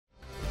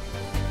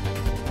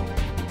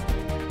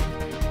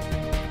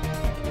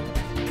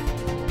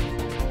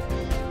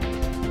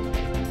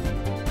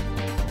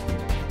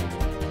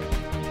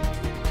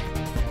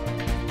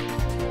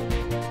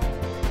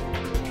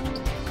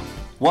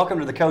Welcome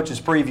to the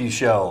Coaches Preview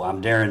Show. I'm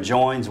Darrin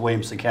Joins,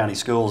 Williamson County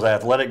Schools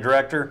Athletic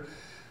Director.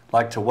 I'd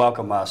like to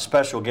welcome my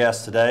special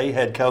guest today,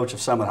 head coach of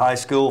Summit High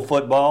School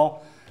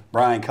football,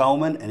 Brian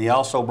Coleman, and he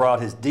also brought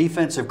his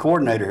defensive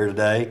coordinator here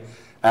today,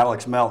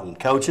 Alex Melton.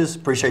 Coaches,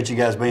 appreciate you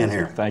guys being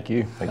here. Thank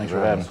you. Thanks for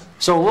having us.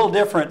 So a little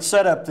different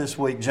setup this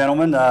week,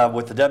 gentlemen,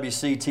 with the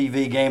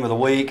WCTV Game of the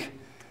Week.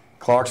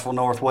 Clarksville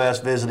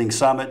Northwest visiting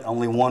Summit,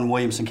 only one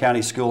Williamson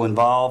County school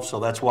involved,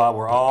 so that's why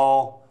we're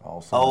all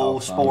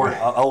old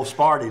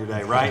Sparty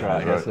today, right?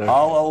 That's right, yes, sir.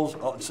 All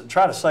old,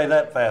 try to say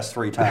that fast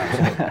 3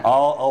 times.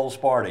 All old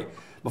Sparty.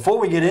 Before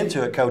we get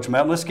into it, Coach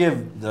Melton, let's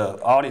give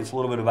the audience a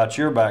little bit about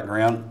your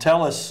background.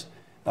 Tell us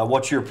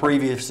what your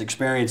previous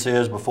experience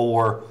is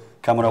before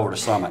coming over to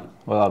Summit.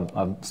 Well,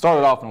 I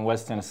started off in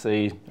West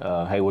Tennessee,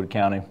 Haywood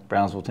County,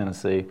 Brownsville,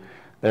 Tennessee.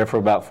 There for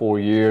about 4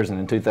 years, and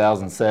in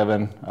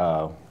 2007,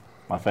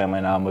 my family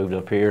and I moved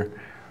up here. I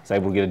was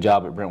able to get a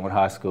job at Brentwood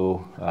High School,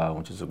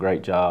 which is a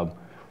great job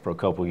for a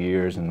couple of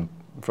years. And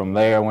from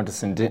there, I went to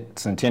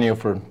Centennial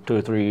for 2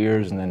 or 3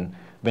 years, and then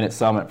been at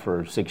Summit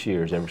for 6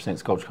 years, ever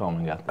since Coach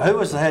Coleman got there. Who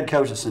was the head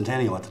coach at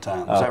Centennial at the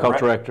time? Was that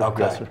Coach right? Rector.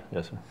 Okay. Yes, sir.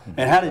 Yes, sir.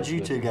 And how did you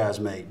two guys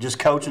meet? Just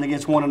coaching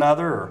against one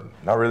another? Or?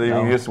 Not really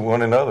even against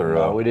one another.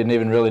 No, we didn't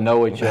even really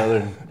know each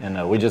other.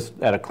 And we just,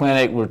 at a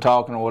clinic, we were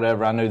talking or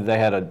whatever. I knew they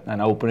had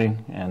an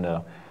opening, and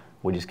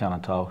we just kind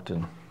of talked.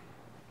 And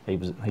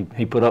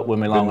he put up with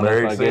me long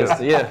enough, I guess.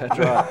 Yeah, that's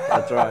right.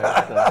 That's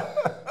right.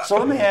 So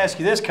let me ask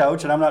you this,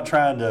 Coach, and I'm not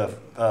trying to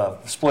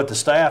split the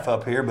staff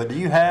up here, but do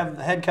you have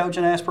head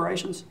coaching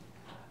aspirations?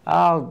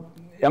 I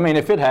mean,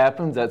 if it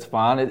happens, that's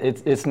fine.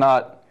 It's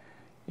not,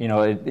 you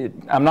know,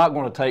 I'm not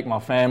going to take my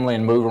family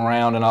and move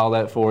around and all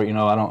that for it. You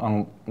know,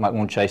 I'm not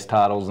going to chase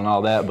titles and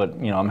all that, but,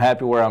 you know, I'm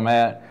happy where I'm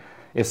at.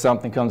 If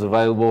something comes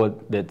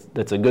available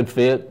that's a good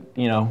fit,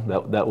 you know,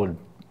 that would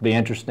be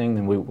interesting,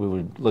 then we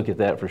would look at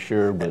that for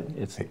sure. But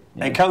it's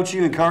and Coach,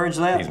 you encourage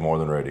that? He's more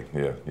than ready.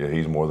 Yeah,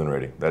 he's more than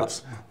ready.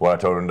 That's what I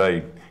told him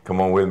today. Come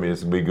on with me.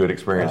 This will be a good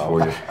experience for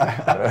you.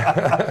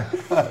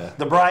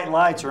 The bright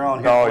lights are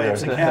on here in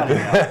Williamson County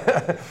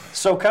now.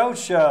 So,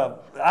 Coach,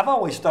 I've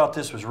always thought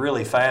this was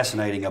really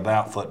fascinating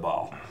about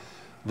football.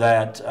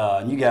 That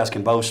and you guys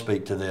can both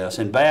speak to this.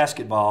 In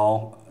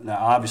basketball, now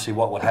obviously,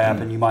 what would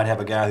happen? You might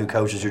have a guy who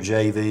coaches your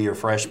JV or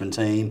freshman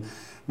team,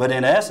 but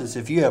in essence,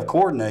 if you have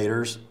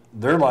coordinators,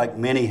 they're like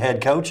mini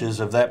head coaches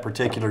of that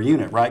particular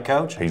unit, right,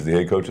 Coach? He's the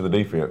head coach of the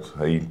defense.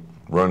 He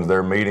runs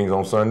their meetings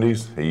on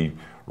Sundays. He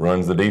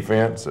runs the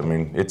defense. I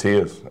mean, it's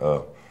his,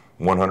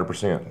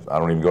 100%. I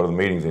don't even go to the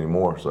meetings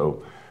anymore.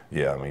 So,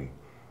 yeah, I mean,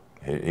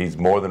 he's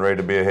more than ready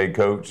to be a head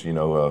coach. You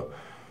know,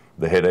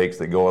 the headaches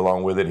that go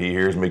along with it, he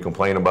hears me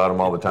complain about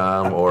them all the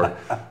time, or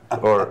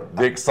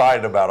be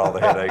excited about all the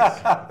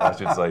headaches, I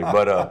should say.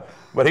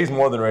 But he's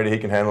more than ready. He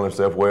can handle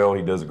himself well.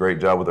 He does a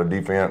great job with our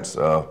defense.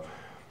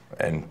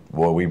 And,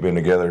 well, we've been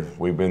together.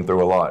 We've been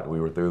through a lot. We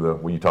were through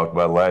when you talked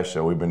about last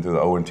show, we've been through the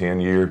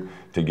 0-10 year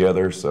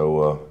together.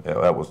 So yeah,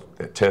 that was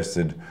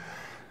tested.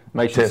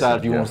 Makes you decide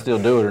if you want to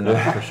still do it or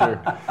not, for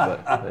sure.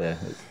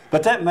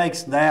 But that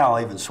makes now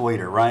even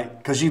sweeter, right?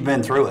 Because you've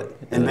been through it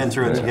and been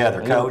through it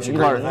together, Coach. You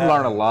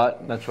learn a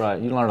lot. That's right.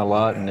 You learn a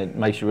lot, and it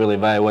makes you really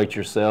evaluate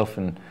yourself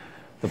and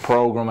the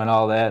program and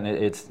all that. And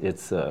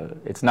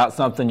it's not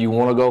something you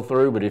want to go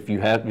through, but if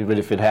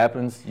it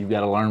happens, you've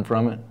got to learn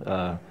from it.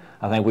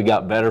 I think we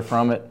got better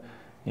from it.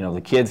 You know,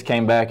 the kids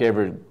came back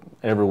every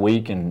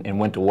week and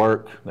went to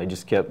work. They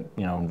just kept,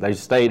 you know, they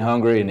stayed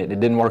hungry, and it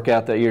didn't work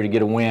out that year to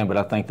get a win, but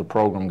I think the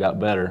program got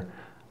better,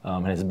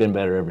 and it's been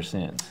better ever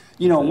since.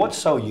 You know, what's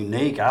so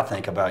unique, I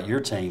think, about your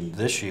team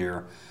this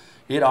year,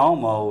 you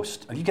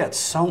got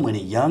so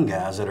many young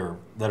guys that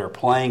are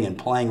playing and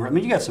playing. I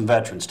mean, you got some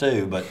veterans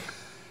too, but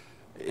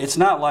it's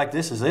not like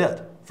this is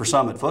it for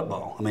Summit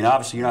football. I mean,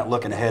 obviously you're not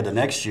looking ahead to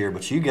next year,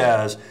 but you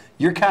guys,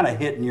 you're kind of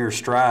hitting your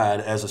stride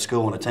as a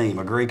school and a team.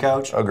 Agree,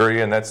 Coach?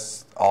 Agree, and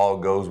that's all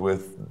goes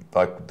with,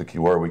 like the key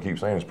word we keep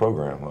saying is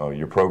program.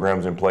 Your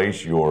program's in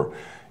place,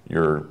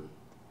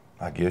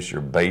 I guess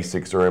your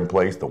basics are in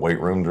place, the weight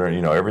rooms are,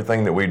 you know,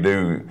 everything that we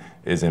do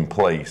is in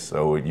place.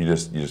 So you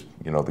just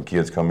you know, the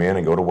kids come in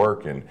and go to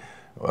work. And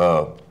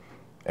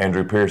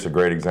Andrew Pierce, a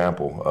great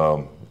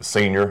example.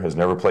 Senior, has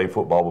never played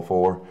football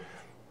before.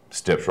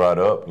 Steps right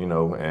up, you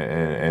know,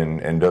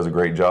 and does a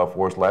great job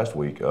for us last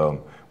week.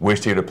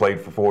 Wished he'd have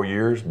played for 4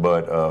 years,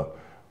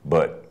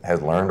 but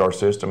has learned our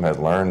system, has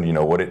learned, you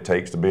know, what it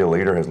takes to be a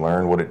leader, has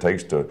learned what it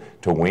takes to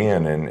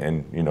win,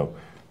 and you know,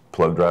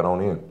 plugged right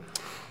on in.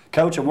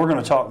 Coach, and we're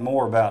going to talk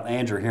more about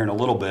Andrew here in a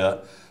little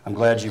bit. I'm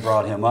glad you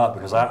brought him up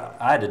because I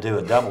had to do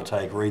a double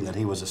take reading that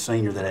he was a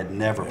senior that had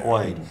never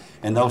played.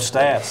 And those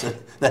stats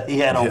that he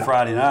had on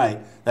Friday night,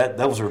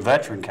 those are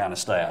veteran kind of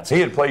stats. He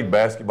had played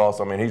basketball,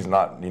 so I mean, he's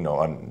not, you know,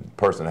 a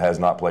person that has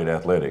not played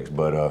athletics,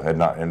 but had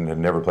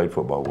never played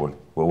football. Well,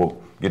 we'll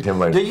get to him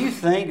later. Do you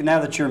think, now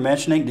that you're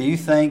mentioning, do you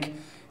think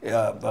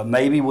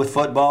maybe with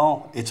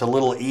football it's a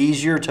little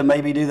easier to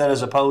maybe do that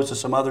as opposed to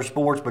some other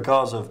sports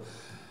because of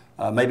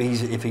maybe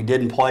if he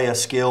didn't play a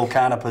skill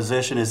kind of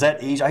position, is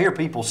that easy? I hear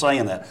people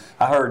saying that.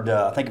 I heard,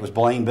 I think it was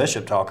Blaine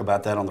Bishop talk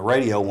about that on the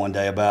radio one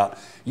day about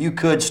you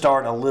could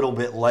start a little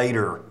bit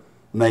later,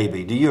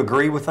 maybe. Do you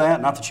agree with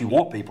that? Not that you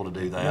want people to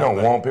do that. You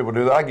don't want people to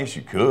do that. I guess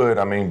you could.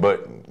 I mean,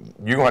 but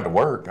you're going to have to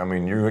work. I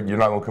mean, you're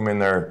not going to come in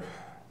there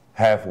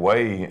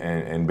halfway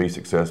and be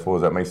successful.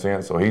 Does that make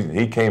sense? So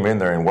he came in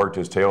there and worked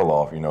his tail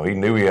off. You know, he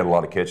knew he had a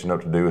lot of catching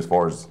up to do as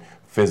far as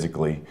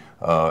physically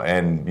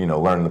and, you know,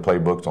 learning the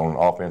playbooks on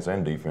offense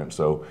and defense.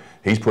 So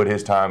he's put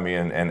his time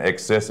in and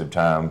excessive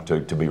time to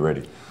be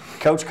ready.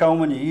 Coach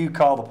Coleman, you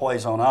call the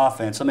plays on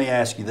offense. Let me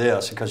ask you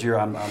this, because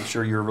I'm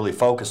sure you're really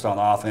focused on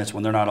offense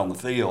when they're not on the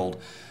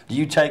field. Do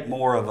you take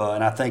more of a,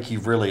 and I think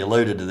you've really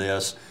alluded to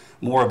this,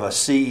 more of a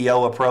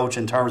CEO approach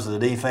in terms of the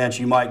defense?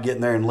 You might get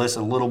in there and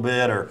listen a little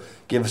bit or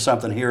give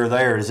something here or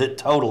there. Is it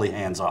totally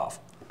hands-off?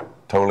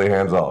 Totally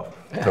hands-off.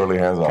 Totally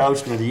hands-off.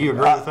 Coach, do you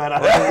agree with that?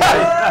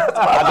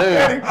 I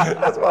do.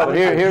 That's why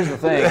here's the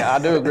thing. I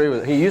do agree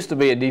with it. He used to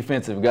be a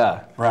defensive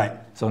guy. Right.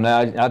 So now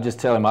I just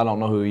tell him I don't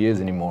know who he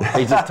is anymore.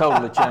 He's just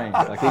totally changed.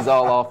 Like, he's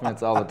all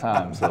offense all the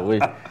time. So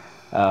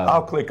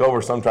I'll click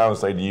over sometimes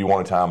and say, do you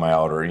want a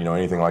timeout, or, you know,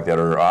 anything like that?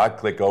 Or I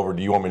click over,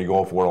 do you want me to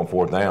go for it on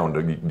fourth down?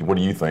 What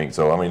do you think?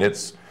 So, I mean,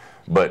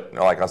 but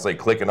like I say,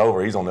 clicking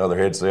over, he's on the other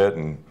headset,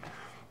 and,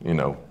 you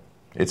know,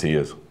 it's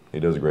his. He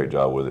does a great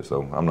job with it,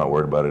 so I'm not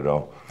worried about it at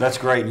all. That's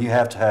great. You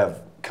have to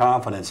have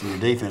confidence in your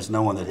defense,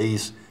 knowing that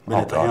he's been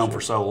at the helm for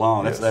so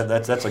long. Yes.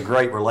 That's a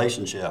great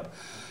relationship.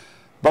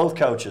 Both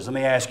coaches, let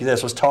me ask you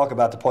this. Let's talk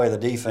about the play of the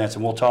defense,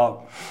 and we'll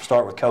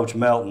start with Coach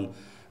Melton.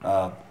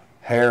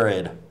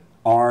 Herod,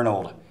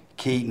 Arnold,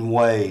 Keaton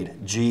Wade,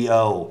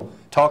 G.O.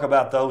 Talk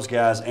about those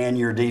guys and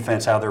your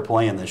defense, how they're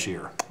playing this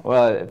year.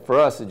 Well, for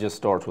us, it just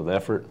starts with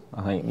effort.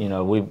 I think, you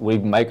know, we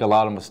make a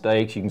lot of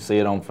mistakes. You can see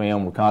it on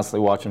film. We're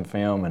constantly watching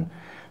film and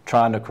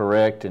trying to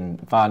correct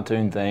and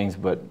fine-tune things,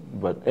 but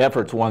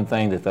effort's one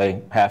thing that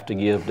they have to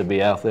give to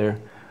be out there.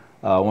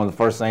 One of the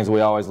first things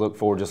we always look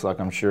for, just like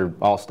I'm sure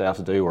all staffs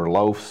do, are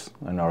loafs,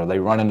 and are they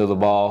running to the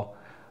ball.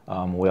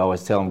 We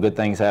always tell them good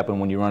things happen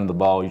when you run the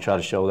ball. You try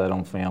to show that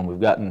on film. We've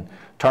gotten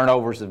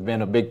turnovers have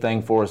been a big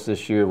thing for us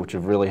this year, which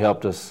have really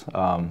helped us,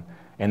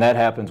 and that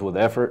happens with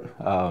effort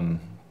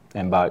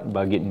and by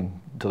getting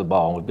to the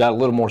ball. We've got a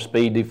little more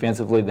speed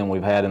defensively than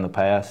we've had in the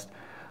past.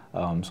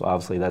 So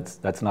obviously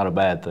that's not a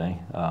bad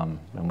thing.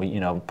 And we, you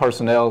know,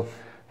 personnel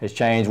has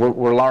changed.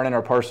 We're learning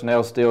our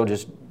personnel still,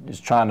 just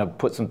trying to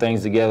put some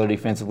things together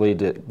defensively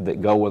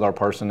that go with our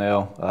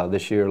personnel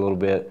this year a little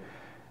bit.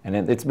 And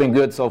it's been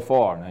good so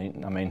far. I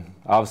mean,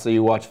 obviously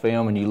you watch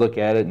film and you look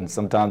at it, and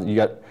sometimes you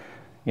got,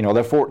 you know,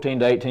 they're 14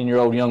 to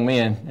 18-year-old young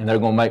men, and they're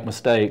going to make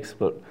mistakes,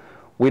 but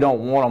we don't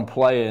want them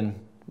playing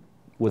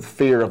with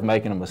fear of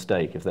making a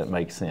mistake, if that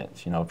makes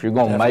sense. You know, if you're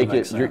going to make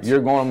it,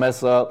 you're going to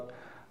mess up.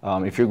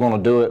 If you're going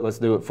to do it, let's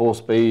do it full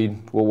speed.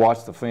 We'll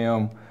watch the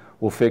film.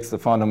 We'll fix the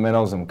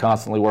fundamentals. I'm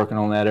constantly working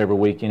on that every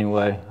week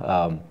anyway.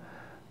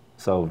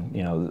 So,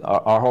 you know,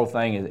 our whole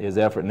thing is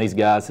effort, and these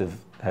guys have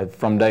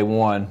from day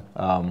one,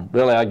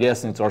 really, I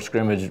guess since our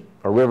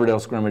Riverdale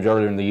scrimmage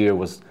earlier in the year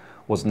was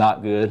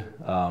not good.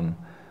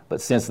 But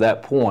since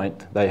that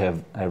point, they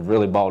have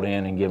really bought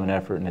in and given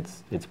effort, and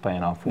it's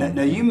paying off for them.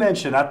 Now you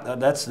mentioned,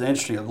 that's the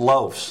interesting,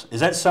 loafs.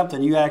 Is that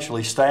something you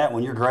actually stat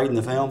when you're grading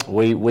the film?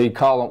 We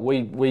call them,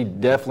 we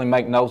definitely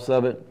make notes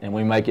of it, and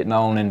we make it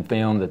known in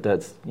film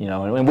that's, you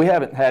know, and we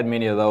haven't had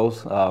many of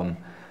those.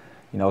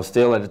 You know,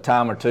 still at a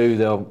time or two,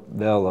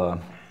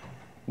 they'll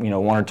you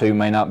know, one or two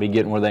may not be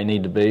getting where they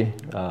need to be.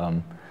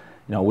 You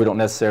know, we don't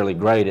necessarily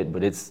grade it,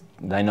 but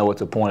they know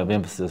it's a point of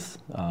emphasis,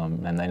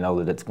 and they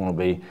know that it's going to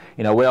be,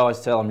 you know, we always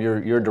tell them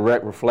you're a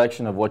direct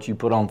reflection of what you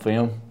put on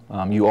film.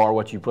 You are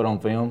what you put on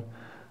film.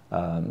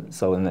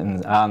 So, and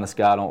the eye in the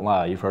sky don't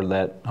lie. You've heard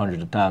that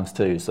hundreds of times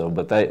too. So,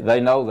 but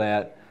they know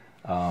that,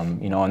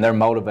 you know, and they're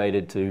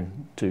motivated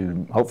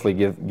to hopefully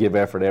give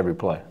effort every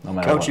play, no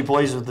matter Coach, what. you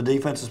pleased with the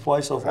defense's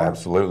play so far?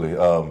 Absolutely.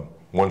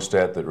 One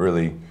stat that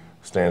really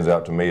stands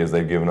out to me is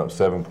they've given up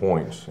 7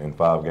 points in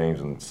 5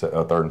 games in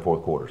third and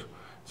fourth quarters.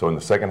 So in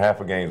the second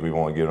half of games, we've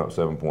only given up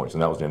 7 points,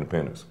 and that was the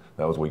Independence.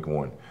 That was week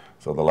 1.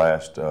 So the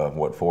last,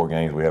 4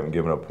 games, we haven't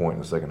given up a point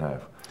in the second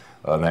half.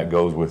 And that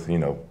goes with, you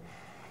know,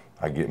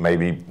 I get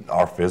maybe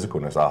our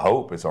physicalness. I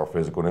hope it's our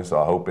physicalness.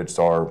 I hope it's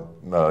our,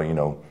 you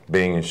know,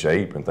 being in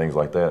shape and things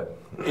like that.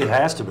 It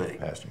has to be. It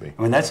has to be.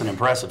 I mean, that's an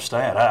impressive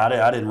stat.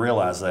 I didn't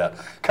realize that.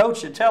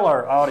 Coach, tell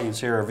our audience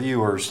here, our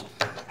viewers,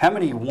 how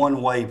many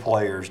one-way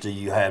players do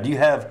you have? Do you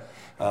have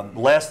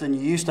less than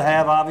you used to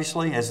have,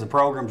 obviously, as the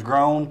program's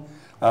grown?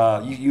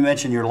 You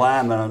mentioned your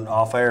linemen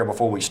off air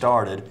before we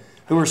started.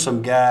 Who are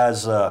some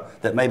guys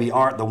that maybe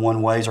aren't the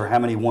one-ways, or how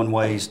many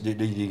one-ways do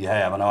you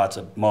have? I know it's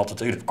a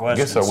multitude of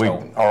questions. I guess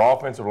so. Our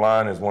offensive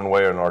line is one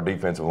way, and our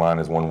defensive line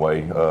is one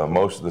way.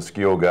 Most of the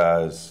skill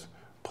guys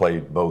play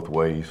both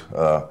ways,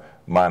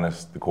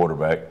 minus the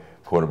quarterback.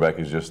 Quarterback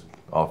is just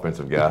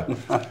offensive guy.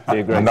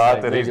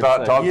 Not that he's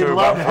not talked to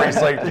about free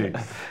safety.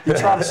 You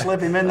try to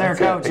slip him in there,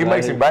 Coach? He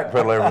makes him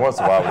backpedal every once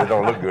in a while, but it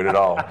don't look good at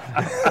all.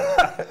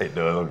 It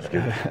does, I'm just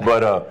kidding.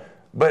 But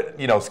But,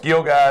 you know,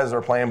 skill guys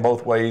are playing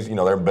both ways. You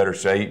know, they're in better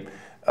shape.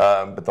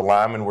 But the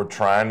linemen were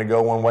trying to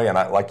go one way. And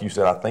like you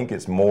said, I think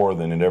it's more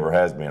than it ever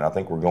has been. I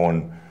think we're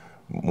going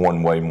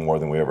one way more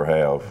than we ever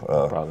have.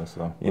 Probably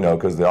so. You know,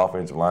 because the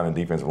offensive line and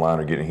defensive line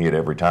are getting hit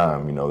every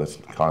time. You know, that's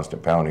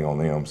constant pounding on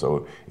them.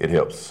 So it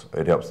helps.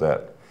 It helps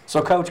that.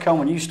 So, Coach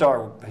Coleman, you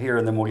start here,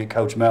 and then we'll get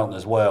Coach Melton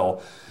as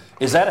well.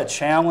 Is that a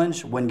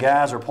challenge when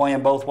guys are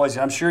playing both ways?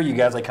 I'm sure you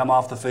guys, they come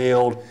off the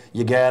field,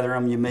 you gather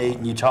them, you meet,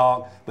 and you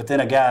talk, but then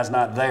a guy's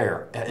not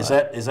there. Is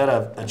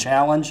that a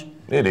challenge?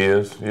 It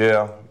is,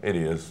 yeah, it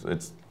is.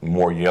 It's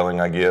more yelling,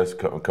 I guess,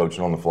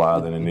 coaching on the fly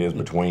than it is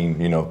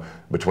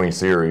between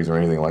series or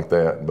anything like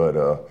that. But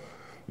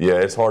yeah,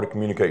 it's hard to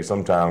communicate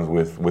sometimes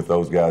with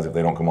those guys if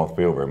they don't come off the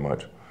field very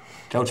much.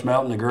 Coach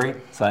Melton, agree?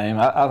 Same.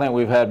 I think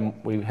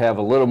we have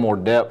a little more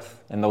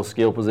depth in those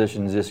skill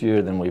positions this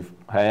year than we've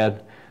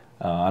had.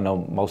 I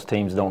know most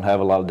teams don't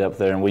have a lot of depth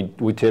there, and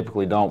we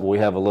typically don't, but we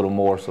have a little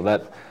more. So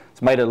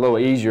it's made it a little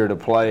easier to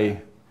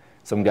play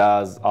some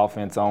guys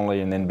offense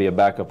only and then be a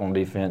backup on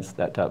defense,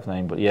 that type of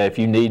thing. But yeah,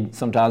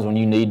 sometimes when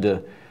you need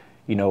to,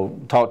 you know,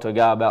 talk to a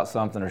guy about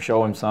something or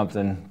show him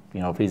something, you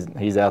know, if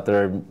he's out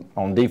there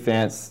on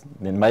defense,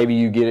 then maybe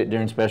you get it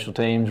during special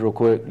teams real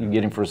quick. You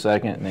get him for a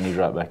second, and then he's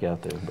right back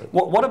out there. But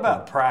what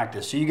about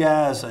practice? You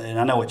guys, and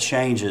I know it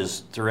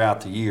changes throughout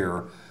the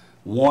year,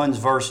 ones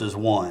versus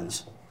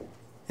ones.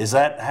 Is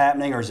that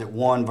happening, or is it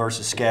one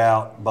versus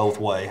scout both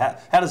way?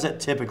 How does that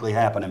typically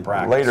happen in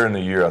practice? Later in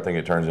the year, I think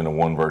it turns into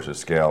one versus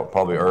scout.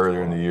 Probably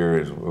earlier in the year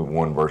is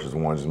one versus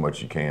ones as much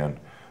as you can.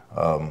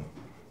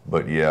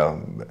 But yeah,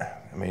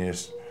 I mean,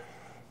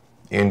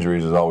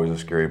 injuries is always a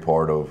scary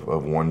part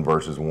of one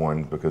versus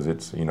one because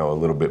it's, you know, a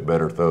little bit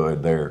better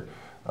thud there.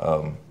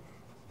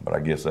 But I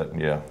guess that,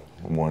 yeah,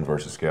 one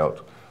versus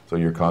scout. So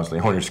you're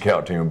constantly on your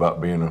scout team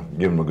about giving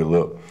them a good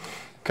look.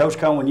 Coach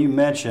Cohen, you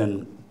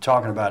mentioned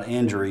talking about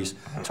injuries.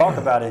 Talk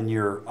about in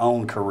your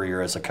own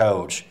career as a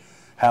coach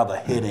how the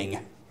hitting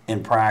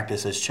in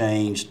practice has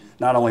changed,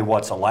 not only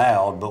what's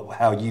allowed, but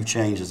how you've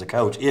changed as a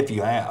coach, if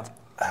you have.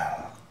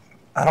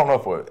 I don't know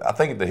if I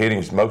think the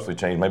hitting's mostly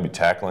changed, maybe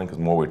tackling, because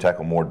we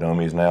tackle more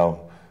dummies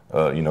now,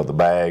 you know, the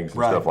bags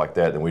and stuff like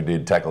that than we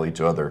did tackle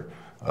each other.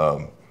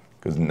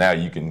 Because now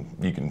you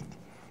can,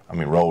 I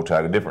mean, roll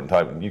tackle,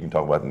 you can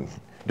talk about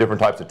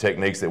different types of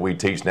techniques that we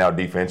teach now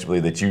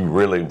defensively that you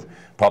really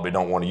probably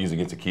don't want to use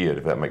against a kid,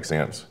 if that makes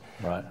sense.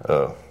 Right.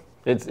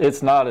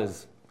 It's not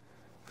as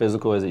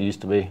physical as it used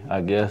to be,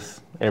 I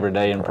guess, every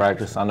day in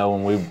practice. I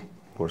know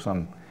it's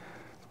been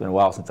a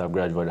while since I've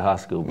graduated high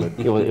school, but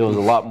it was a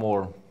lot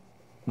more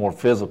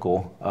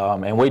physical.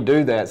 And we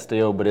do that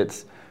still,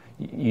 but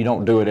you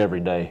don't do it every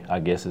day, I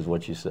guess is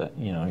what you said.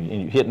 You know,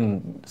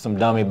 hitting some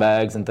dummy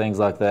bags and things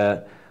like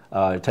that.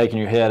 Taking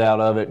your head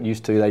out of it.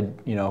 Used to, they,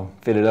 you know,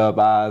 fit it up,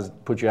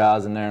 put your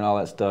eyes in there and all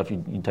that stuff.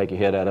 You take your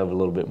head out of it a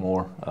little bit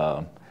more,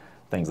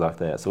 things like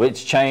that. So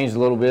it's changed a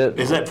little bit.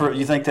 Is that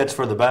you think that's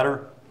for the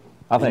better?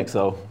 I think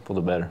so, for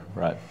the better,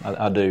 right.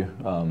 I do.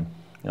 You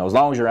know, as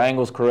long as your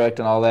angle's correct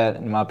and all that,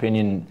 in my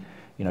opinion,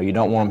 you know, you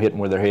don't want them hitting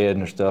with their head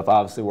and their stuff.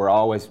 Obviously, we're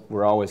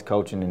always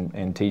coaching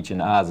and teaching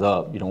eyes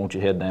up. You don't want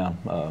your head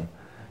down,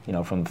 you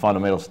know, from the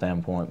fundamental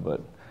standpoint, but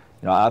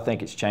you know, I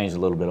think it's changed a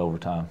little bit over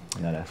time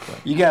in that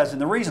aspect. You guys, and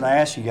the reason I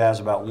asked you guys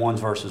about ones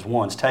versus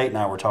ones, Tate and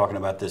I were talking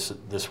about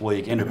this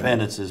week.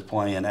 Independence is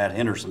playing at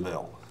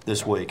Hendersonville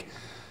this week.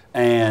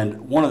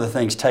 And one of the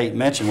things Tate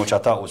mentioned, which I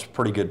thought was a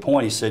pretty good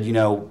point, he said, you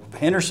know,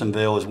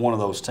 Hendersonville is one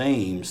of those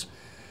teams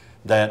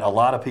that a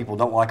lot of people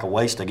don't like to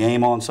waste a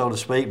game on, so to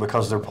speak,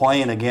 because they're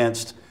playing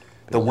against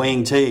the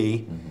wing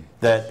tee.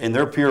 And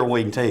they're pure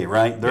wing tee,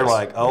 right? They're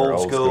like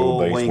old school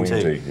wing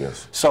tee.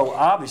 Yes. So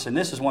obviously, and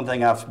this is one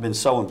thing I've been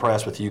so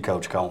impressed with you,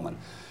 Coach Coleman,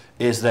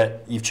 is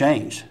that you've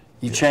changed.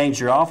 You've changed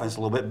your offense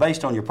a little bit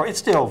based on it's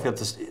still,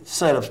 the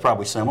setup's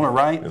probably similar,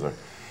 right? Yes, sir.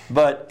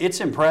 But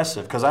it's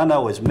impressive because I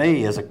know I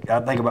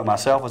think about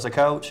myself as a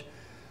coach,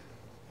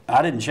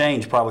 I didn't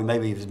change probably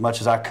maybe as much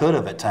as I could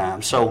have at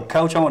times. So,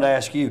 Coach, I want to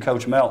ask you,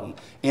 Coach Melton,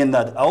 in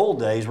the old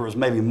days where it was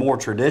maybe more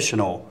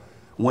traditional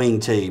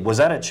wing tee, was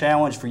that a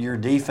challenge for your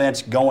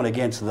defense going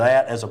against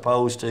that as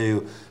opposed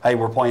to, hey,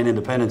 we're playing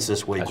Independence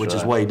this week, which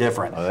is way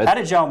different? How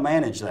did y'all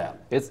manage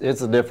that?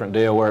 It's a different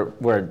deal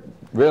where it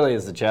really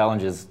is the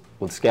challenges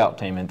with scout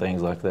team and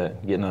things like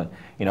that. Getting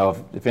you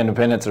know, if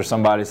Independence or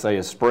somebody say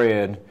a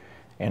spread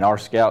and our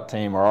scout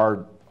team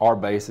or our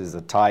base is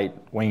a tight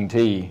wing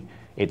tee,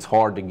 it's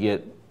hard to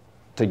get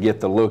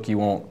the look you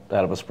want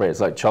out of a spread.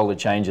 It's like totally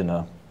changing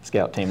a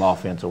scout team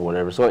offense or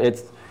whatever. So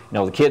it's, you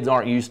know, the kids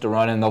aren't used to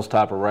running those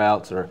type of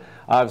routes, or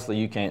obviously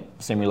you can't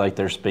simulate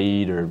their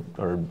speed or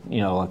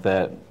you know, like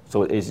that.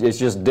 So it's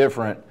just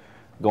different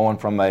going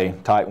from a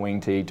tight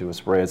wing tee to a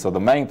spread. So the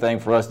main thing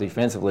for us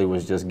defensively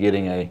was just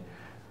getting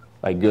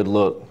a good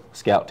look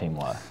scout team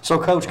wise. So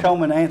Coach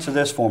Coleman, answer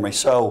this for me.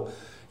 So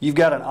you've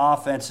got an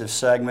offensive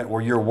segment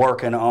where you're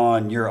working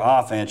on your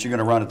offense. You're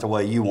going to run it the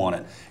way you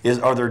want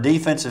it. Are there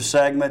defensive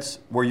segments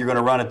where you're going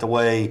to run it the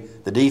way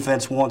the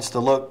defense wants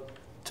to look?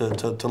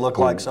 To look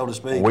like, so to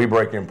speak? We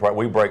break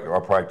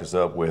our practice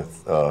up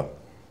with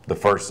the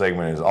first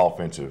segment is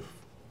offensive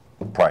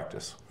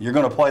practice. You're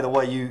going to play the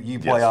way you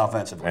play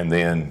offensively. And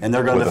then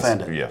they're going to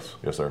defend it. Yes,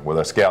 sir. With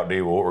a scout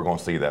deal, what we're going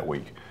to see that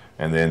week.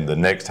 And then the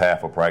next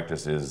half of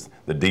practice is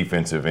the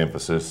defensive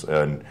emphasis,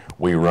 and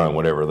we run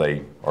whatever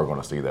they are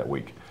going to see that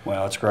week.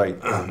 Well, that's great.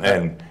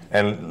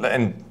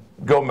 And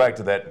going back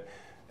to that,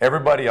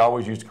 everybody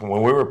always used to come,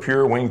 when we were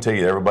pure wing T,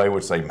 everybody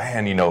would say,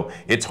 man,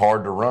 it's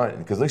hard to run.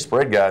 Because these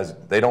spread guys,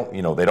 they don't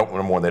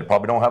run more. They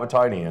probably don't have a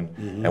tight end.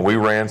 Mm-hmm. And we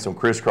ran some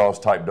crisscross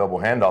type double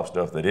handoff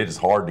stuff that it is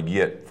hard to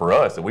get for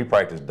us, and we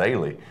practice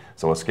daily.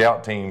 So a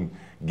scout team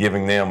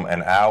giving them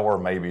an hour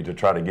maybe to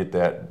try to get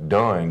that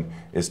done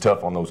is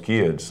tough on those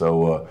kids.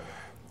 So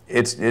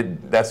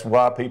that's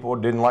why people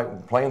didn't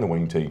like playing the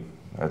wing T,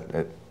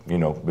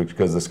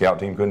 because the scout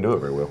team couldn't do it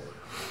very well.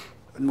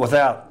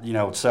 Without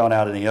selling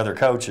out any other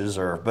coaches,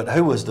 but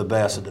who was the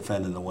best at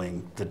defending the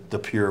wing, the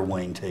pure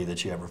wing T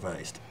that you ever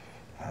faced?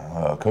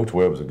 Coach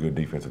Webb is a good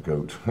defensive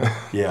coach.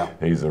 Yeah,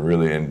 he's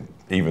and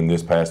even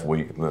this past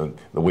week, the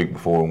week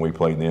before when we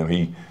played them,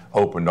 he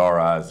opened our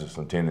eyes to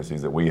some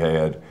tendencies that we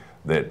had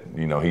that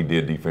he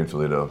did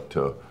defensively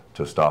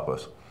to stop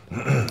us.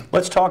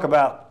 Let's talk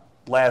about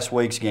last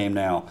week's game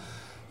now.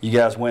 You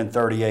guys win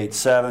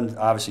 38-7,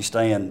 obviously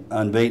staying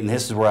unbeaten.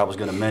 This is where I was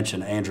going to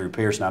mention Andrew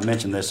Pearson. I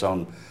mentioned this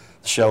on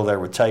the show there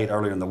with Tate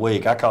earlier in the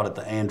week. I called it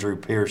the Andrew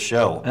Pierce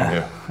Show.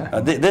 Yeah.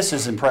 This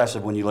is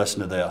impressive when you listen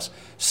to this.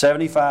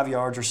 75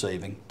 yards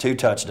receiving, 2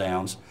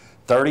 touchdowns,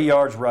 30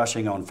 yards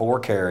rushing on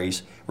 4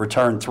 carries,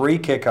 returned 3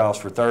 kickoffs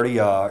for 30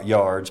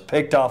 yards,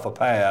 picked off a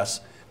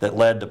pass that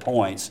led to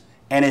points,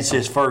 and it's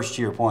his first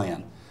year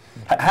playing.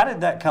 How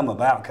did that come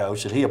about,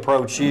 Coach? Did he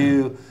approach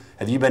you?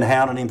 Have you been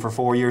hounding him for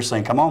 4 years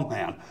saying, come on,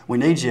 man, we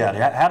need you out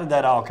here? How did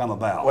that all come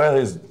about? Well,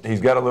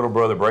 he's got a little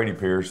brother, Brady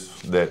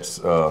Pierce, that's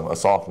a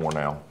sophomore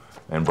now.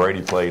 And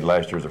Brady played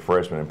last year as a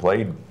freshman and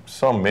played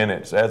some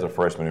minutes as a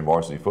freshman in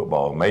varsity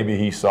football. Maybe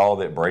he saw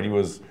that Brady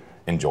was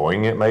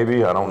enjoying it,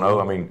 maybe. I don't know.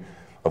 I mean,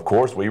 of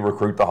course, we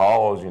recruit the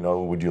halls,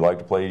 would you like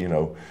to play,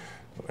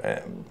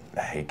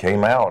 he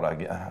came out. I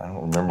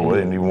don't remember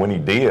when he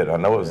did. I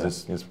know it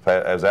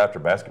was after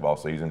basketball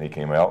season he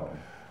came out.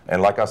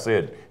 And like I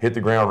said, hit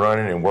the ground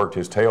running and worked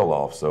his tail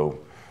off. So,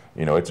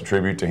 it's a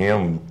tribute to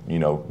him,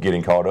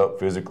 getting caught up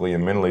physically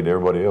and mentally to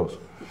everybody else.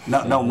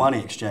 No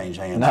money exchange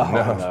hands.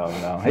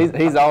 No.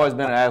 He's always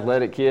been an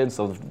athletic kid.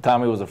 So the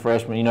time he was a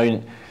freshman,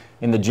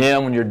 in the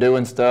gym when you're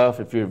doing stuff,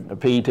 if you're a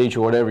PE teacher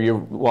or whatever, you're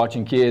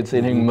watching kids,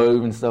 seeing him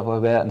move and stuff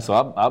like that. And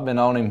so I've been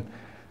on him.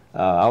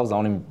 I was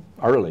on him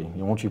early.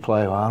 Won't you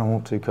play? Well, I don't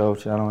want to,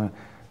 Coach. I don't.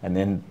 And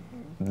then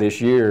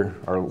this year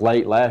or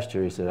late last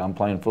year, he said, "I'm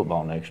playing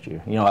football next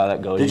year." You know how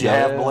that goes. Did you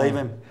half believe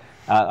him?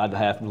 I'd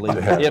have to believe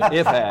him,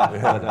 if half.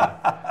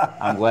 But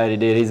I'm glad he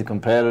did. He's a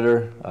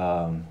competitor.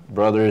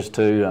 Brother is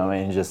too.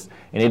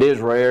 And it is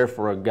rare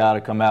for a guy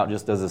to come out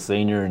just as a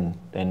senior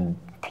and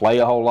play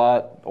a whole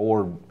lot,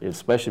 or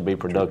especially be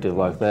productive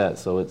like that.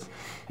 So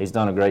he's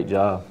done a great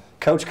job.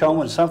 Coach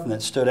Coleman, something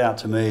that stood out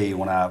to me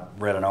when I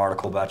read an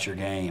article about your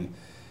game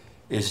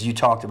is you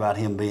talked about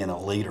him being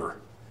a leader.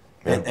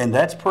 Yeah. And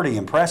that's pretty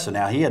impressive.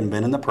 Now, he hadn't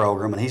been in the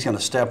program, and he's going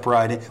to step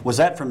right in. Was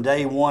that from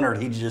day one, or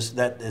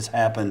that has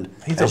happened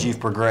as you've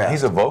progressed?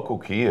 He's a vocal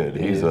kid.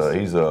 He's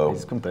a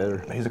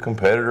competitor. He's a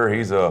competitor.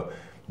 He's a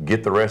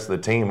get the rest of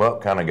the team up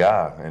kind of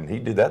guy. And he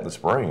did that in the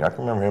spring. I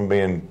can remember him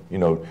being,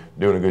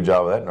 doing a good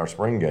job of that in our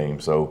spring game.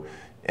 So,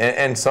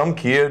 and some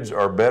kids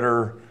are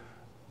better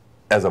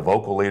as a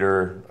vocal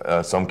leader.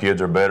 Some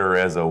kids are better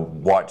as a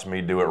watch me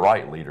do it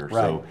right leader.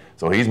 Right.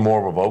 So he's more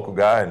of a vocal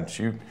guy, and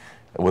shoot.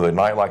 With a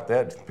night like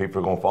that,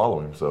 people are going to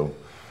follow him. So,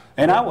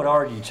 and I would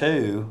argue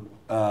too,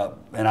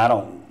 and I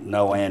don't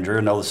know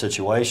Andrew, know the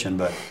situation,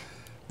 but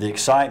the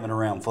excitement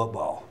around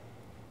football,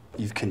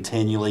 you've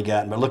continually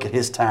gotten. But look at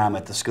his time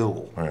at the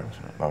school.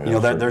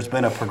 Yeah. There's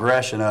been a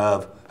progression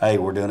of, hey,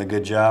 we're doing a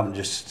good job, and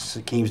just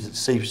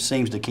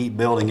seems to keep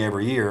building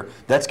every year.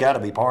 That's got to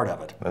be part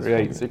of it.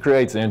 It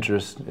creates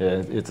interest.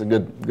 Yeah, it's a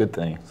good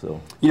thing.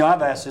 So,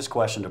 I've asked this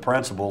question to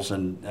principals,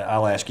 and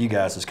I'll ask you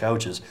guys as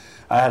coaches.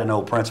 I had an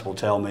old principal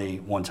tell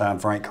me one time,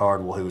 Frank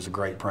Cardwell, who was a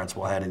great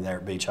principal, I had him there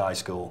at Beach High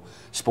School,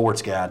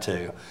 sports guy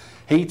too.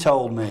 He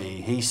told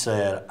me, he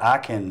said, I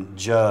can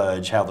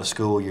judge how the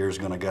school year is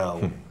going to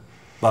go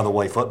by the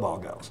way football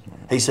goes.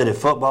 He said, if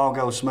football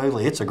goes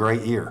smoothly, it's a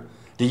great year.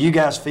 Do you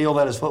guys feel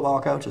that as football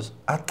coaches?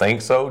 I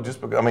think so.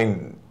 Just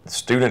because,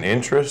 student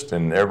interest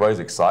and everybody's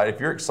excited. If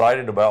you're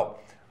excited about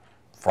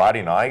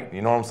Friday night,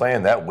 you know what I'm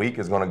saying? That week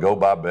is going to go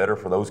by better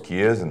for those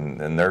kids,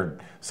 and they're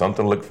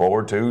something to look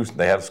forward to.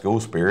 They have school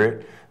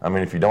spirit.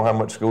 If you don't have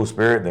much school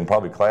spirit, then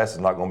probably class is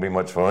not going to be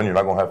much fun. You're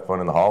not going to have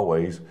fun in the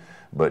hallways.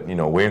 But,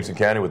 Williamson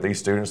County, with these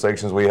student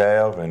sections we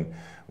have, and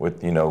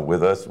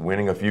with us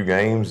winning a few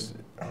games,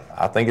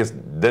 I think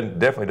it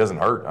definitely doesn't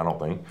hurt, I don't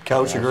think.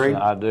 Coach, agree?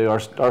 I do.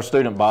 Our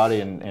student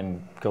body,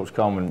 and Coach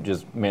Coleman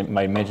just made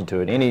mention to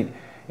it.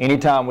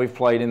 Anytime we've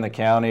played in the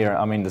county,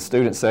 the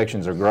student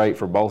sections are great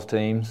for both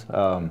teams.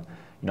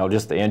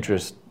 Just the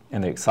interest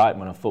and the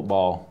excitement of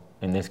football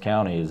in this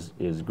county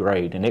is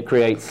great, and it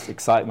creates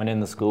excitement in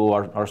the school.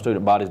 Our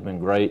student body's been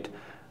great.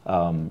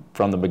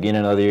 from the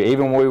beginning of the year.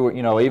 Even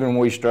when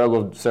we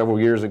struggled several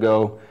years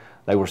ago,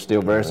 they were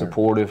still very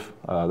supportive.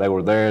 They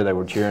were there. They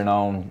were cheering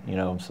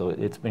on. So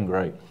it's been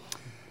great.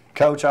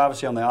 Coach,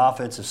 obviously on the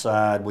offensive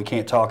side, we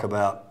can't talk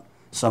about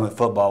Summit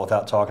football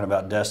without talking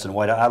about Destin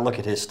Wade. I look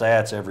at his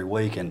stats every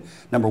week, and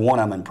number one,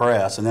 I'm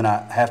impressed, and then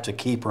I have to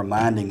keep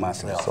reminding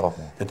myself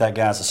that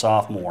guy's a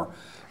sophomore.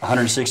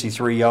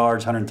 163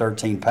 yards,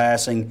 113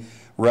 passing,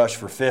 rush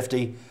for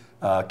 50.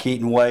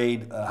 Keaton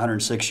Wade,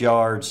 106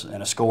 yards,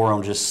 and a score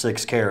on just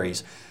 6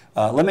 carries.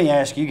 Let me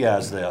ask you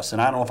guys this,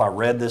 and I don't know if I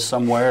read this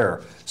somewhere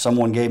or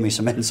someone gave me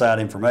some inside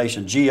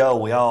information. Gio,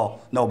 we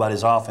all know about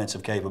his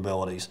offensive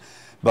capabilities,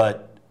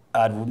 but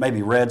I'd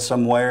maybe read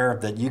somewhere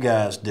that you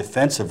guys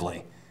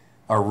defensively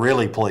are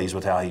really pleased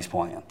with how he's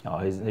playing. Oh,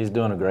 he's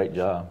doing a great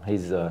job.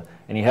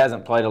 And he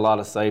hasn't played a lot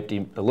of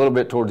safety. A little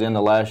bit towards the end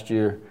of last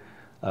year,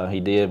 he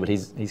did, but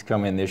he's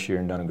come in this year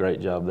and done a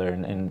great job there.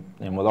 And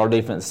with our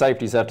defense,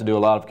 safeties have to do a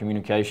lot of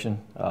communication,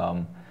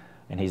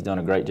 and he's done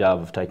a great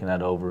job of taking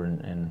that over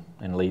and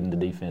leading the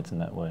defense in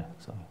that way.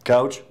 So,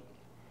 Coach,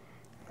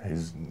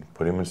 he's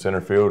put him in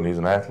center field, and he's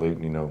an athlete.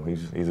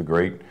 He's a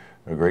great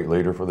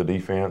leader for the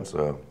defense.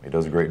 He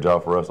does a great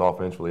job for us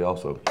offensively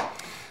also.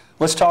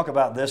 Let's talk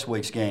about this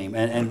week's game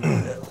and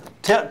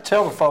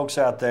tell the folks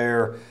out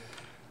there,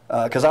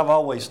 because I've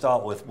always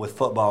thought with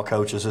football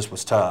coaches this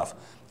was tough.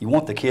 You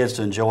want the kids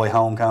to enjoy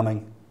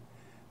homecoming,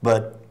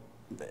 but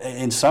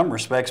in some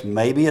respects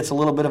maybe it's a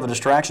little bit of a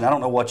distraction. I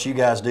don't know what you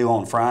guys do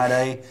on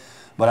Friday,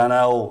 but I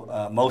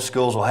know most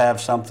schools will have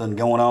something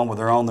going on where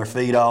they're on their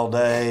feet all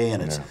day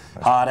and it's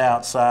hot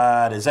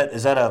outside. Is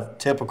that a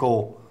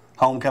typical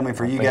homecoming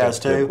for you guys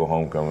too? Typical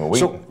homecoming.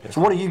 So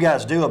what do you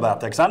guys do about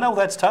that? Because I know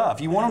that's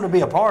tough. You want them to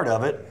be a part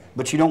of it,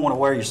 but you don't want to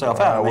wear yourself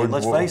out.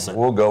 Let's face it.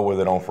 We'll go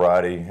with it on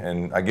Friday,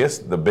 and I guess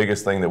the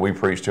biggest thing that we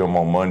preached to them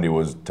on Monday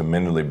was to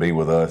mentally be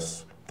with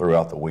us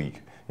throughout the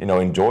week.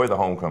 Enjoy the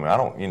homecoming. I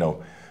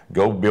don't,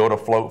 go build a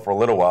float for a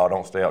little while.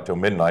 Don't stay out till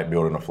midnight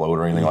building a float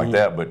or anything like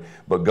that.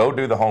 But go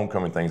do the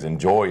homecoming things.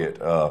 Enjoy it.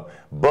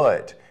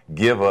 But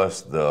give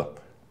us the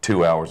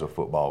 2 hours of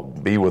football.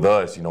 Be with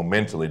us,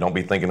 mentally. Don't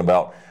be thinking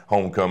about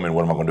homecoming.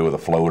 What am I going to do with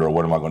a float, or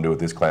what am I going to do with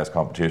this class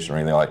competition or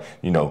anything like.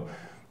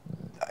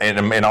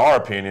 And in our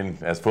opinion,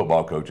 as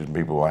football coaches, and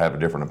people will have a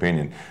different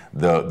opinion,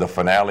 the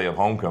finale of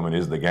homecoming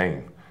is the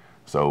game.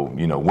 So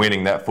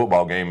winning that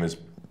football game is,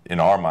 in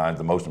our minds,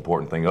 the most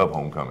important thing of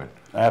homecoming.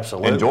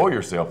 Absolutely. Enjoy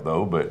yourself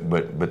though,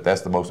 but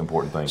that's the most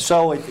important thing.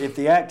 So if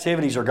the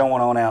activities are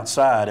going on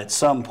outside, at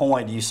some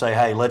point do you say,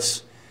 hey,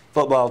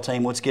 football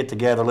team, let's get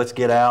together, let's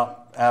get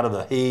out of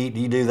the heat?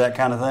 Do you do that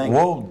kind of thing?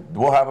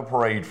 We'll have a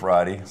parade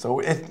Friday.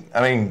 So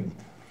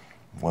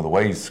the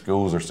way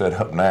schools are set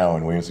up now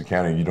in Williamson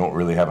County, you don't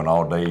really have an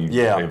all-day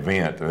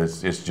event.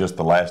 It's just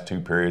the last 2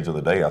 periods of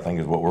the day, I think,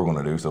 is what we're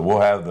going to do. So we'll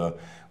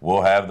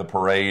have the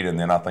parade, and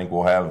then I think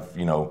we'll have,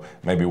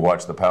 maybe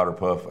watch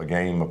a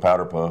game of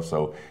Powder Puff.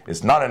 So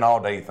it's not an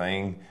all-day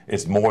thing.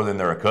 It's more than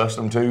they're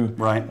accustomed to.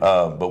 Right.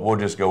 But we'll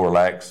just go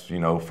relax,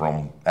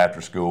 from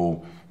after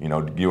school,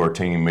 do our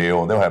team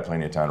meal. They'll have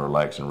plenty of time to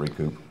relax and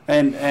recoup.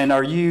 And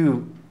are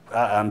you,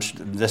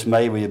 this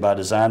may be by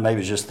design,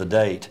 maybe it's just the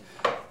date,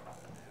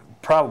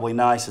 probably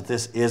nice that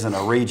this isn't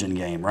a region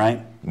game, right?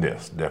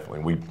 Yes,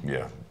 definitely.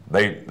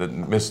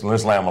 Miss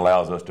Lamb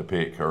allows us to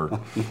pick or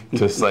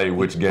to say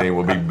which game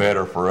will be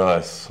better for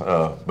us.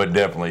 But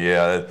definitely,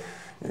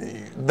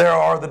 there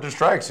are the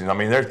distractions.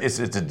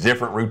 It's a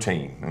different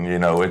routine.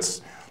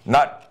 It's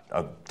not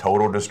a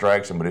total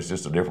distraction, but it's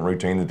just a different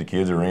routine that the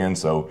kids are in.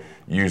 So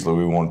usually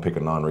we want to pick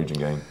a non-region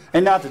game.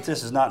 And not that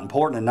this is not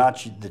important, and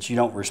not that you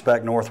don't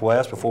respect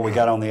Northwest. Before we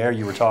got on the air,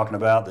 you were talking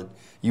about that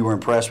you were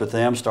impressed with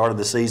them. Started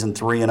the season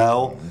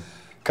 3-0.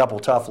 Couple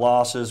tough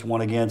losses,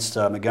 one against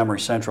Montgomery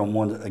Central and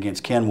one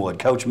against Kenwood.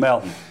 Coach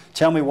Melton,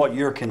 tell me what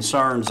your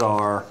concerns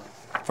are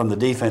from the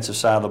defensive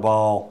side of the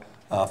ball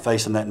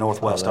facing that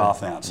Northwest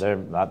offense. They're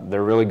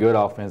really good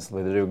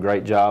offensively. They do a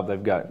great job.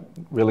 They've got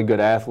really good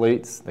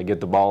athletes. They get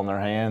the ball in their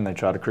hand. They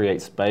try to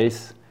create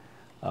space.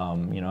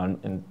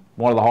 And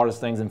one of the hardest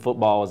things in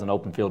football is an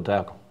open field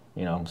tackle.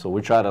 So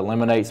we try to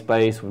eliminate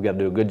space. We've got to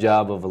do a good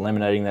job of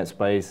eliminating that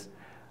space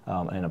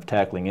and of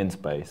tackling in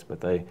space.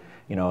 But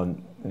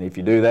and if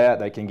you do that,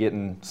 they can get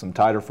in some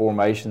tighter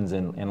formations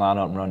and line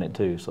up and run it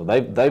too. So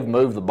they've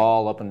moved the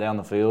ball up and down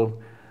the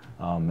field.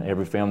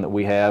 Every film that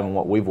we have and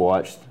what we've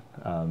watched.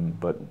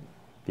 But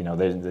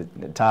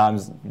at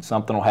times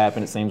something will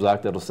happen. It seems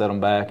like that'll set them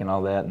back and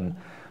all that.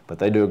 But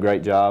they do a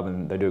great job,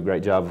 and they do a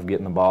great job of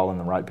getting the ball in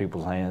the right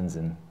people's hands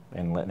and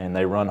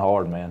they run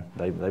hard, man.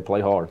 They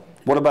play hard.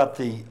 What about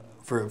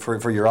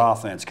for your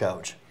offense,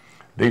 Coach?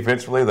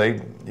 Defensively,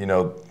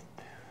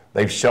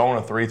 they've shown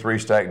a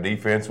 3-3 stack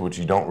defense, which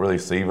you don't really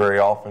see very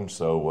often.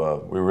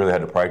 So we really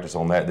had to practice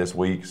on that this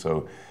week.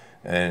 So,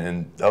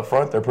 and up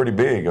front, they're pretty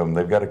big.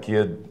 They've got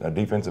a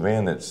defensive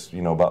end that's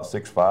about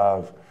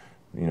 6'5",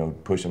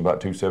 pushing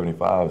about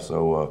 275.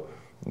 So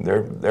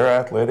they're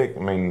athletic.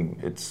 We're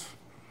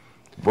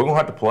gonna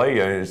have to play.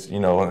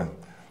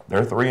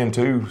 They're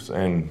 3-2,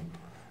 and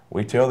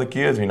we tell the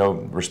kids,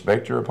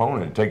 respect your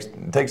opponent.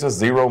 It takes us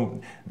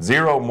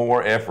zero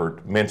more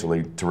effort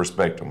mentally to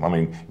respect them. I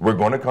mean, we're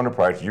going to come to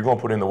practice. You're going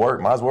to put in the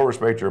work. Might as well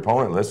respect your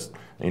opponent. Let's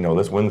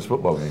win this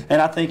football game.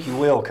 And I think you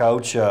will,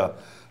 Coach.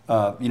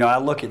 I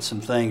look at some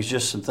things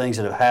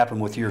that have happened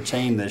with your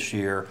team this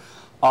year,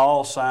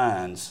 all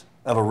signs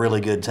of a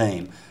really good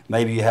team.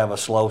 Maybe you have a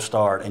slow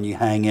start and you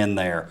hang in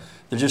there.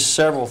 There's just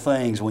several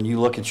things when you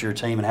look at your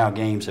team and how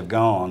games have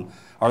gone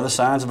are the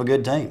signs of a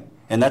good team.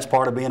 And that's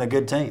part of being a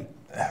good team.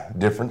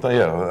 Different thing,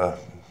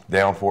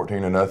 down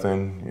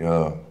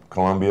 14-0,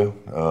 Columbia.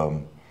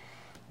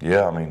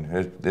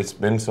 It's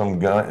been some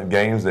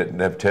games that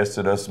have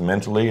tested us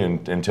mentally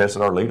and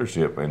tested our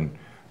leadership, and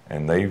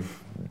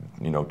they've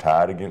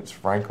tied against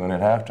Franklin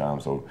at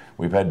halftime. So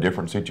we've had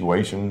different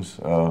situations,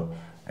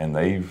 and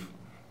they've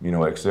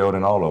excelled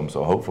in all of them.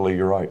 So hopefully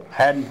you're right.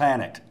 Hadn't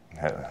panicked.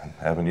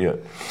 Haven't yet.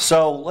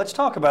 So let's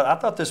talk about, I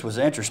thought this was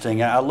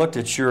interesting. I looked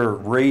at your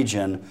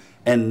region,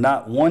 and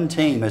not one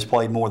team has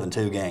played more than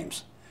 2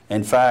 games.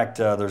 In fact,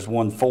 there's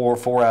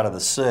four out of the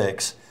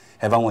 6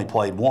 have only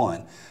played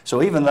 1.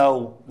 So even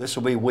though this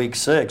will be week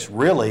 6,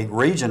 really,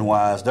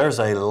 region-wise, there's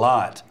a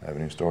lot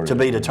to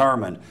be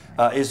determined.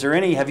 Is there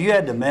any, have you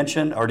had to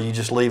mention, or do you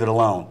just leave it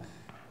alone?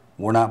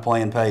 We're not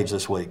playing Page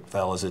this week,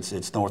 fellas.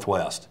 It's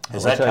Northwest.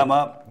 Has that come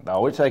up? No,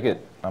 we take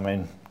it,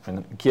 and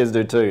the kids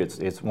do too.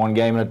 It's one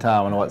game at a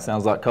time. I know it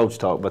sounds like coach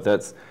talk, but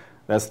that's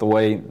the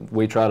way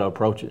we try to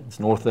approach it. It's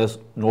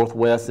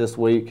Northwest this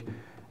week,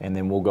 and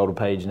then we'll go to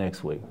Page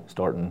next week,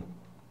 starting,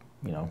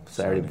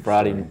 Saturday,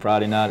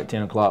 Friday night at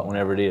 10 o'clock,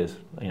 whenever it is,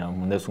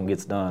 when this one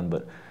gets done.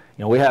 But,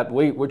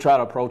 we try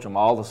to approach them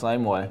all the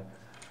same way.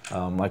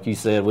 Like you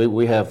said,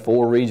 we have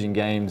 4 region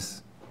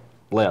games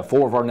left.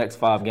 4 of our next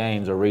 5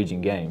 games are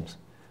region games.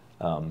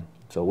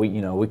 So we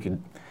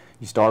could.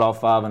 You start off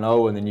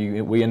 5-0, and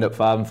then we end up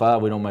 5-5.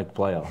 We don't make the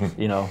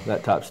playoffs,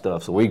 that type of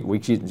stuff. So we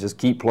just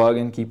keep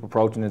plugging, keep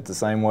approaching it the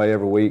same way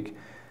every week.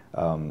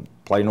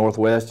 Play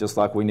Northwest just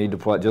like we need to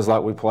play, just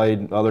like we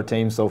played other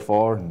teams so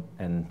far,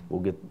 and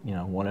we'll get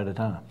one at a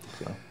time.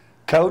 So.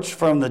 Coach,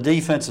 from the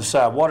defensive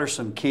side, what are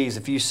some keys?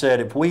 If you said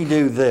if we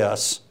do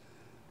this,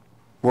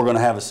 we're going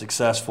to have a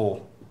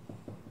successful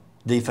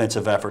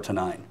defensive effort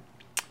tonight.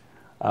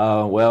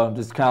 Well,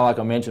 just kind of like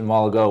I mentioned a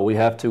while ago, we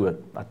have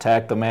to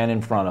attack the man in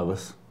front of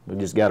us. We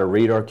just got to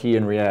read our key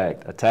and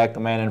react. Attack the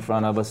man in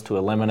front of us to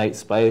eliminate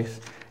space,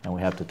 and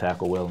we have to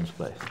tackle well in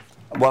space.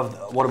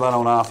 What about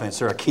on offense? Is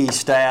there a key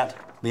stat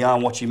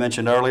beyond what you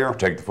mentioned earlier?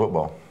 Protect the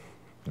football.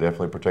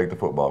 Definitely protect the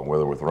football,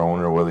 whether we're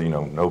throwing or whether,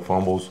 no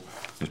fumbles.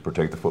 Just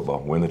protect the football.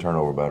 Win the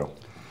turnover battle.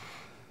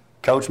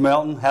 Coach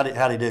Melton,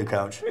 how'd he do,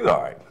 Coach? He's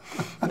all right.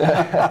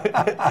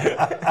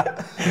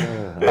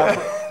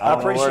 I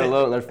appreciate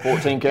it. There's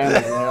 14 cameras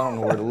in here. I don't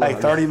know where to look. Hey,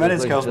 30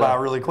 minutes goes by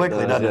really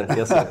quickly, doesn't it?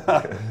 Yes,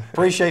 sir.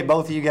 Appreciate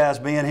both of you guys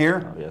being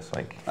here. Yes,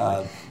 thank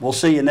you. We'll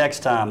see you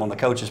next time on the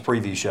Coach's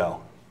Preview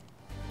Show.